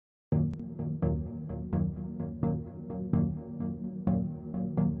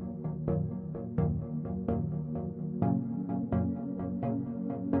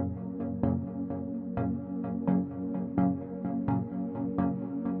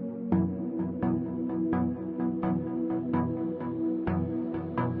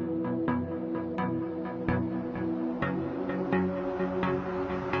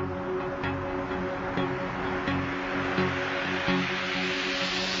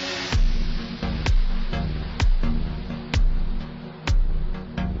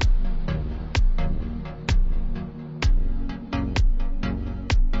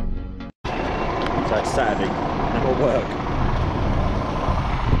Saturday, no more work.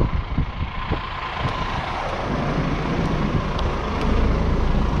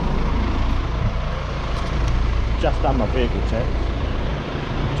 Just done my vehicle check.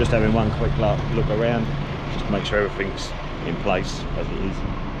 Just having one quick look around, just to make sure everything's in place as it is,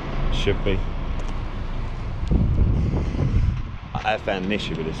 should be. I have found an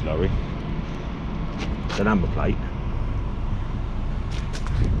issue with this lorry. The number plate.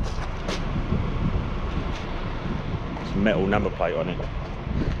 It's a metal number plate on it.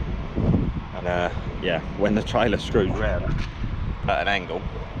 And yeah, when the trailer screws round at an angle,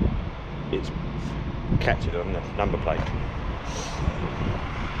 it's catching on the number plate.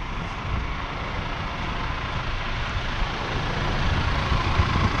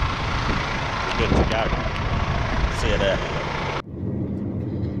 Good to go. See you there.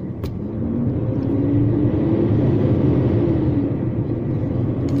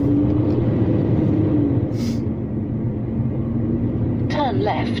 Turn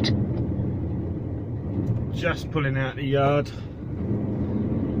left. Just pulling out the yard.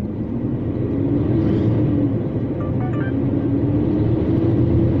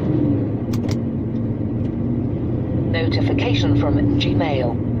 Notification from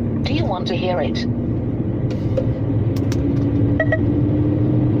Gmail. Do you want to hear it?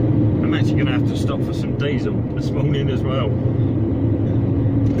 I'm actually going to have to stop for some diesel this morning as well.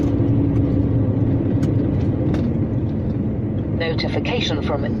 Notification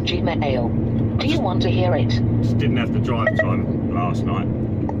from Gmail. Do you want to hear it? Just didn't have the drive time last night.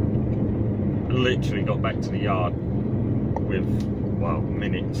 I literally got back to the yard with, well,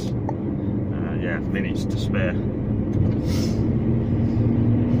 minutes. Yeah, minutes to spare.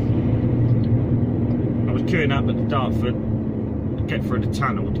 I was queuing up at the Dartford to get through the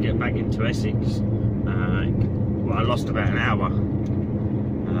tunnel to get back into Essex. Well, I lost about an hour.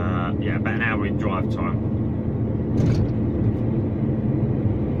 Yeah, about an hour in drive time.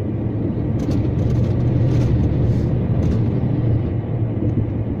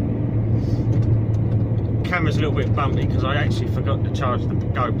 Camera's a little bit bumpy because I actually forgot to charge the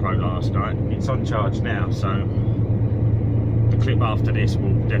GoPro last night. It's on charge now, so the clip after this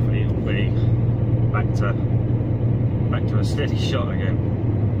will definitely be back to a steady shot again.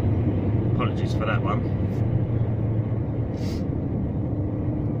 Apologies for that one.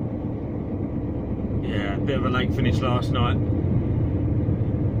 Yeah, a bit of a late finish last night.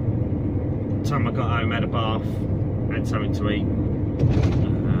 By the time I got home, had a bath, had something to eat.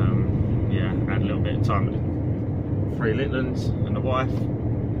 Yeah, had a little bit of time with the 3 little ones and the wife.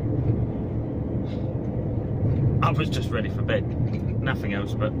 I was just ready for bed, nothing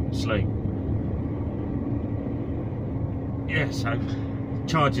else but sleep. Yeah, so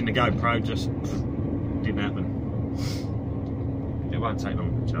charging the GoPro just didn't happen. It won't take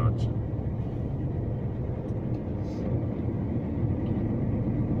long to charge.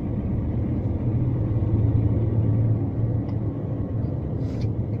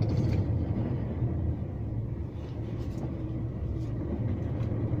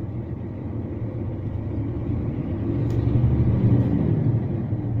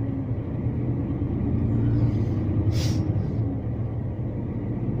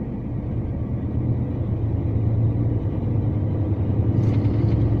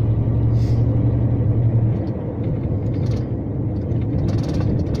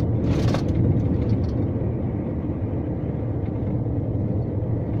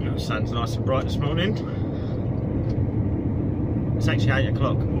 Sun's nice and bright this morning. It's actually 8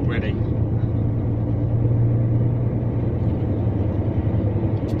 o'clock already.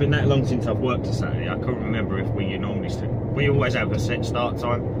 It's been that long since I've worked a Saturday. I can't remember if we always have a set start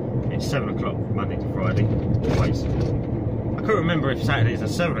time. It's 7 o'clock Monday to Friday, always. I can't remember if Saturday is a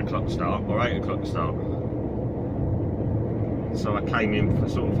 7 o'clock start or 8 o'clock start. So I came in for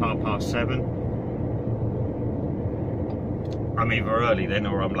sort of 7:30. I'm either early then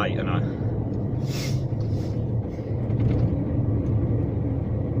or I'm late, and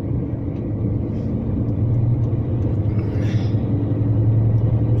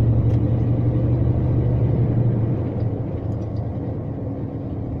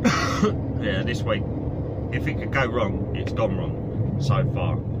yeah, this week, if it could go wrong, it's gone wrong so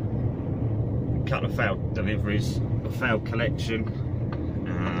far. A couple of failed deliveries, a failed collection,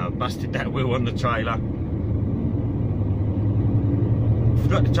 busted that wheel on the trailer.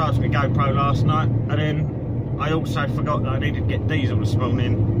 Forgot to charge my GoPro last night, and then I also forgot that I needed to get diesel this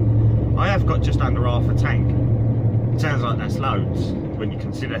morning. I have got just under half a tank. It sounds like that's loads when you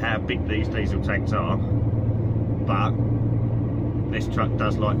consider how big these diesel tanks are, but this truck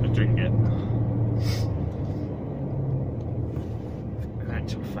does like to drink it. In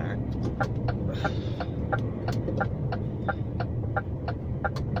actual fact, Yeah,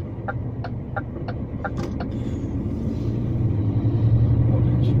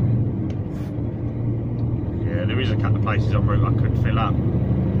 there is a couple of places en route I could fill up,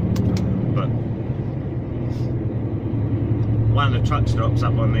 but one of the truck stops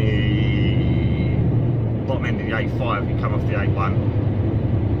up on the bottom end of the A5, you come off the A1,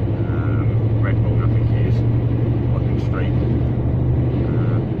 Redbourne I think it is, Wagon Street.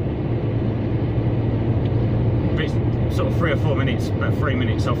 But it's sort of 3 or 4 minutes, about 3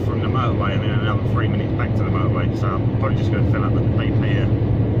 minutes off from the motorway, and then another 3 minutes back to the motorway, so I'm probably just going to fill up at the BP here.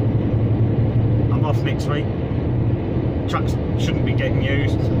 I'm off next week. Trucks shouldn't be getting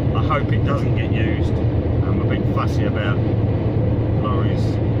used. I hope it doesn't get used. I'm a bit fussy about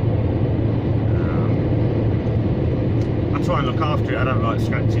lorries. I try and look after it. I don't like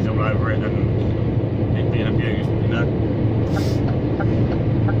scratches all over it and it being abused, you know.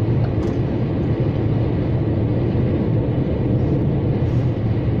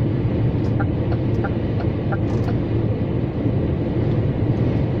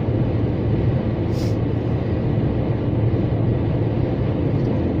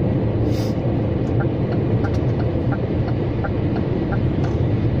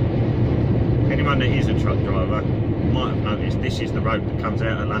 Anyone that is a truck driver might have noticed this is the road that comes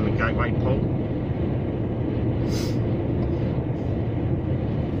out of London Gateway Pool.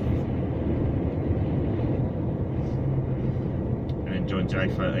 And then join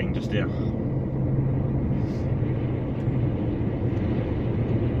J13 just here.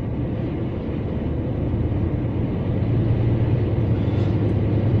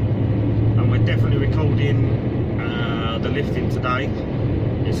 And we're definitely recording the lifting today.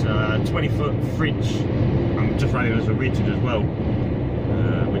 It's a 20-foot fridge. I'm just running as a rigid as well,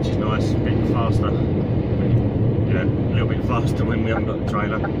 which is nice, a bit faster. Yeah, a little bit faster when we haven't got the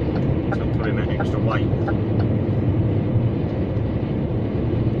trailer, so I'm putting that extra weight.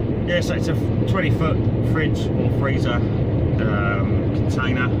 Yeah, so it's a 20-foot fridge or freezer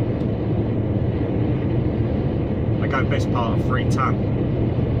container. They go best part of 3 tonne.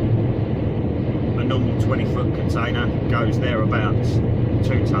 A normal 20-foot container goes thereabouts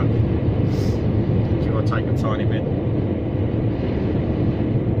 2 tonne. Give or take a tiny bit.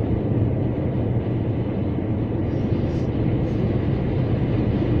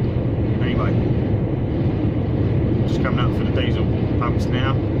 Anyway, just coming up for the diesel pumps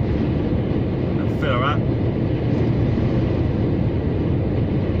now. And fill her up.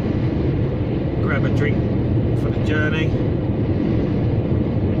 Grab a drink for the journey.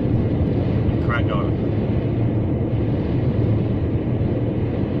 And crack on.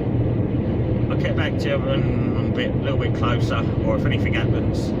 Get back to you when I'm a little bit closer, or if anything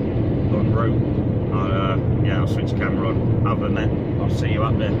happens en route, I'll switch the camera on. Other than that, I'll see you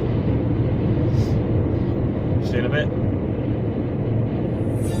up there. See you in a bit.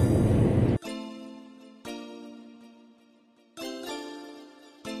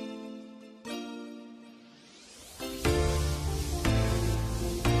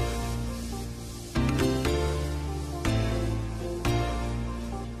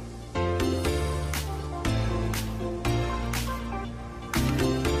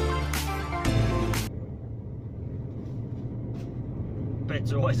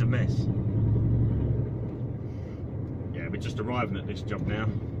 Bed's always a mess. Yeah, we're just arriving at this job now.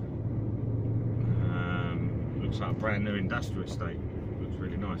 Looks like a brand new industrial estate. Looks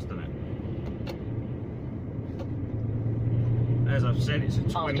really nice, doesn't it? As I've said, it's a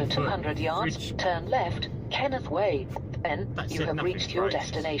 20-foot After 200 yards, fridge. turn left, Kenneth Way. Then That's you it, have nothing reached your breaks.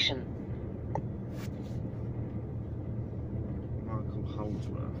 destination. Michael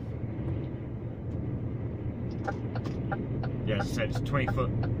Holdsworth. Yeah, as I said, it's a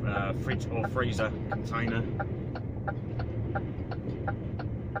 20-foot fridge or freezer container.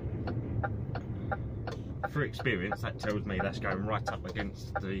 For experience, that tells me that's going right up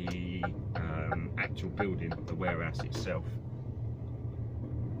against the actual building, the warehouse itself.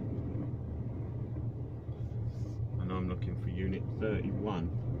 And I'm looking for unit 31.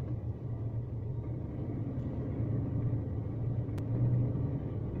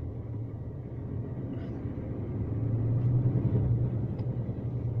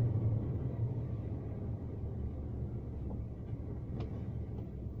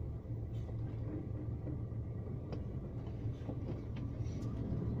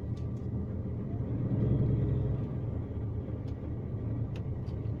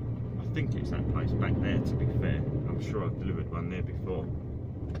 I think it's that place back there, to be fair. I'm sure I've delivered one there before.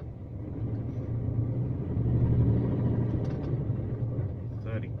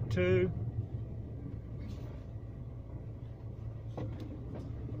 $32.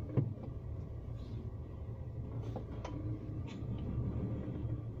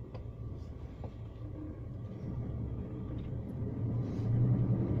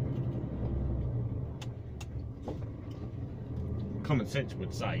 common sense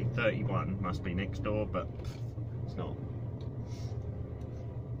would say 31 must be next door, but it's not.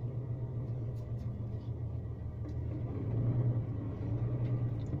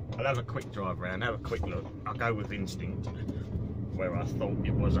 I'll have a quick drive around, have a quick look. I'll go with instinct where I thought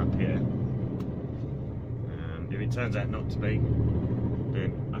it was up here. And if it turns out not to be,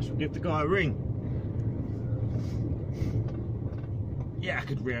 then I shall give the guy a ring. Yeah, I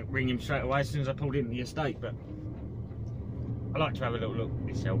could ring him straight away as soon as I pulled into the estate, but I like to have a little look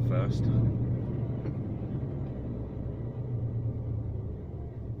myself first.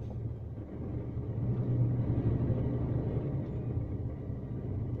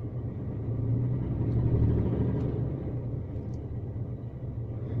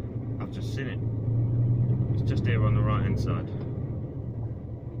 I've just seen it. It's just here on the right hand side.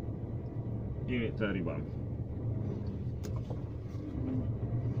 Unit 31.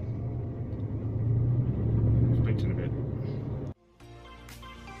 Speak to you in a bit.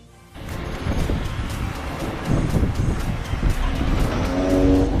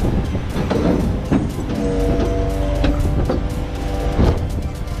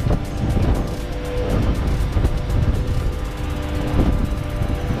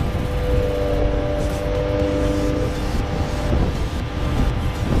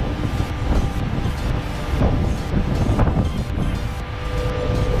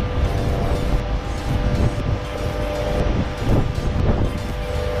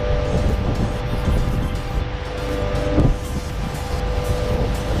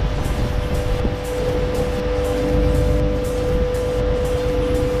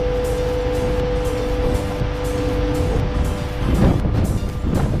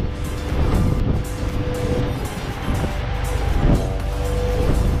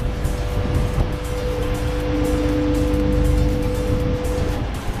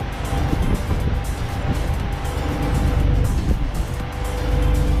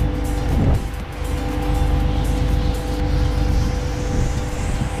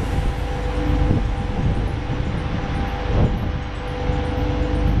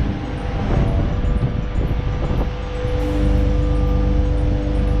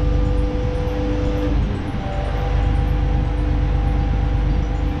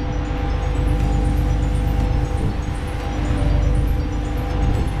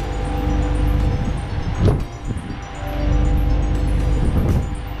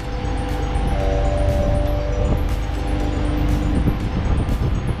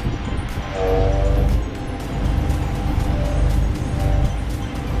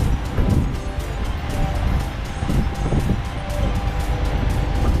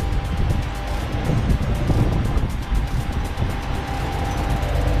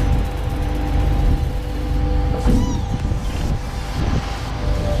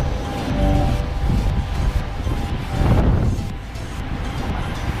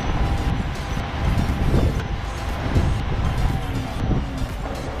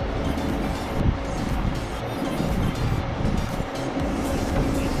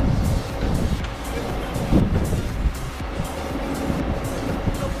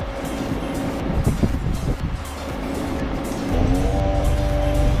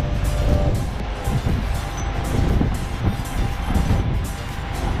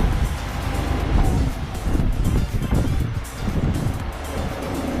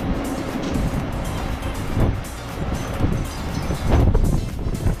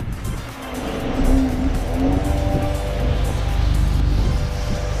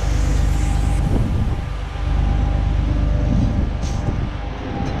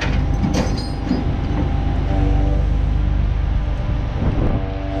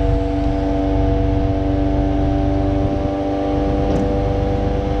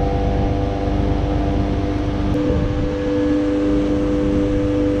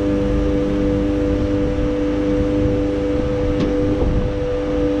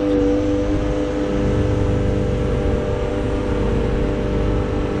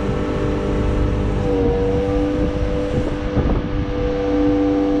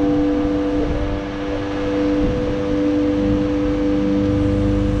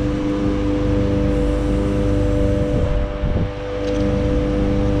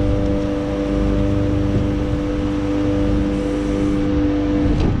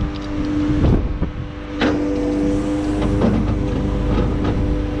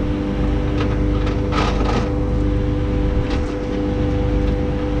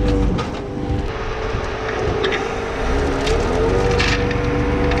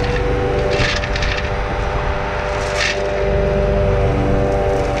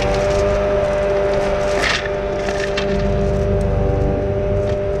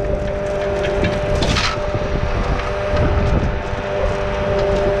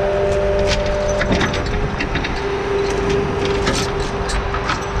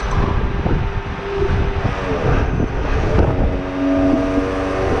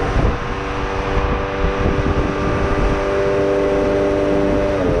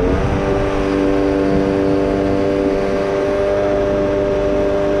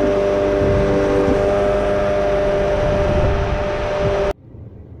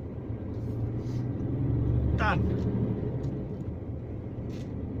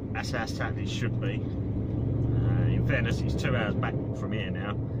 2 hours back from here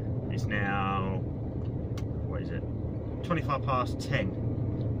now. It's now, what is it, 25 past 10.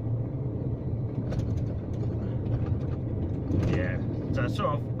 Yeah, so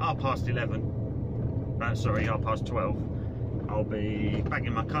sort of 11:30, sorry, 12:30. I'll be back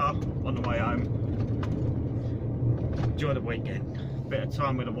in my car on the way home. Enjoy the weekend, bit of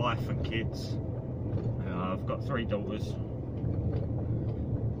time with the wife and kids. I've got 3 daughters.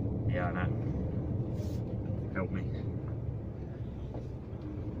 Yeah, I know. Help me.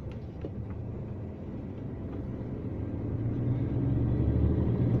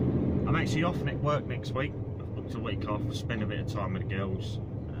 I'm actually off work next week. I've booked a week off, spend a bit of time with the girls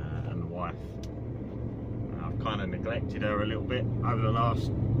and the wife. I've kind of neglected her a little bit over the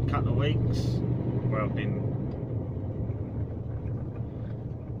last couple of weeks, where I've been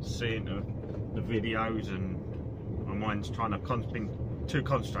seeing the videos and my mind's trying to been too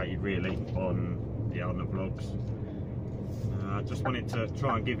concentrated really on the vlogs. I just wanted to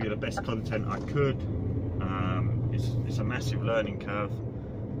try and give you the best content I could. It's a massive learning curve,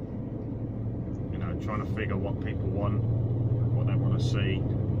 you know, trying to figure what people want, what they want to see,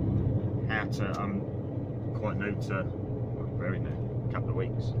 how to. I'm quite new to, well, very new, a couple of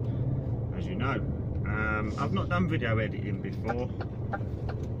weeks, as you know. I've not done video editing before,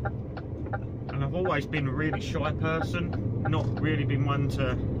 and I've always been a really shy person, not really been one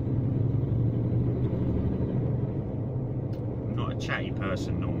to, not a chatty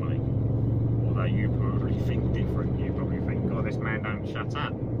person normally, although you probably think different. You probably think, God, this man don't shut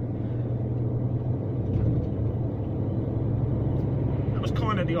up. That was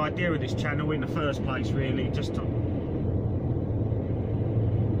kind of the idea of this channel in the first place, really, just to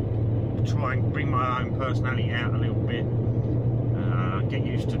try and bring my own personality out a little bit, get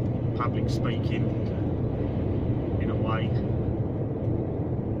used to public speaking in a way.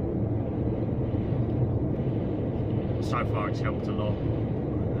 So far it's helped a lot.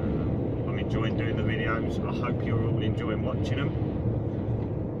 I'm enjoying doing the videos. I hope you're all enjoying watching them.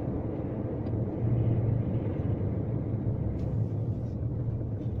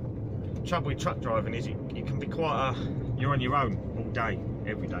 The trouble with truck driving is it can be quite you're on your own all day,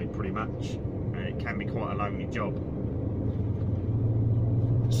 every day pretty much. It can be quite a lonely job.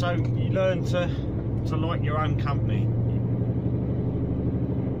 So you learn to like your own company.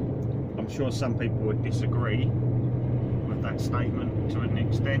 I'm sure some people would disagree with that statement to an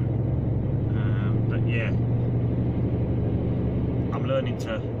extent, but yeah, I'm learning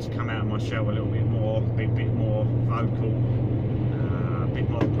to come out of my shell a little bit more, be a bit more vocal, a bit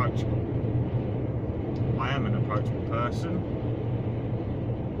more approachable. I am an approachable person.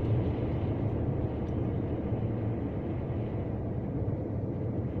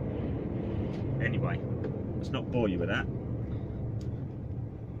 Anyway, let's not bore you with that.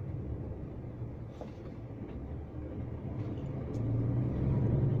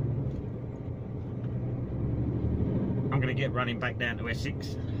 I'm going to get running back down to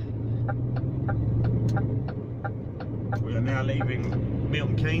Essex. We are now leaving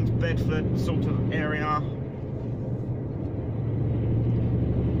Milton Keynes, Bedford sort of area.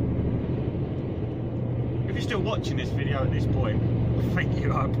 If you're still watching this video at this point, thank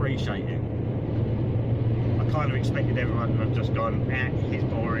you, I appreciate it. I kind of expected everyone to have just gone, he's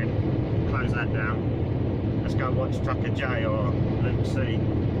boring, close that down. Let's go watch Trucker J or Luke C,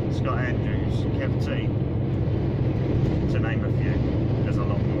 Scott Andrews, Kev T, to name a few. There's a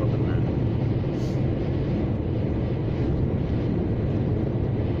lot more than that.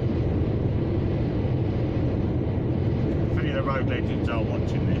 If any of the road legends are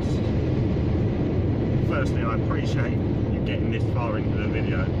watching this, firstly, I appreciate you getting this far into the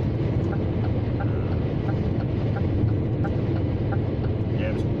video.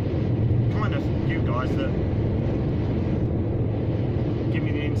 Yeah, it's kind of you guys that give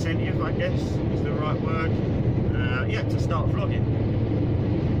me the incentive, I guess, is the right word. Yeah, to start vlogging.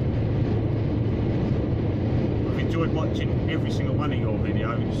 I've enjoyed watching every single one of your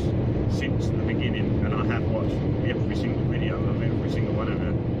videos since the beginning, and I have watched every single video of every single one of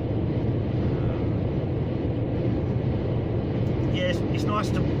them. Yeah, it's nice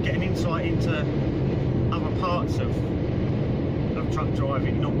to get an insight into other parts of truck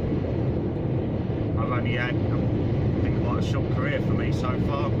driving. Not, I've only had been quite a short career for me so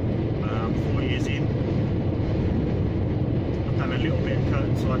far. 4 years in. I've done a little bit of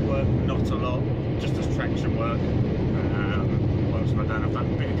curtain side work, not a lot, just as traction work. What else have I done? I've done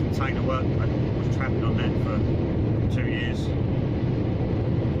a bit of container work. I was travelling on that for 2 years.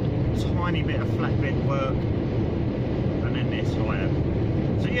 Tiny bit of flatbed work, and then this Hiab.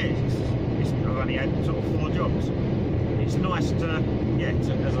 So yeah, I've only had sort of 4 jobs. It's nice to, yeah,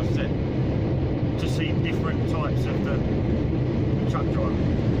 as I said, to see different types of the truck driver.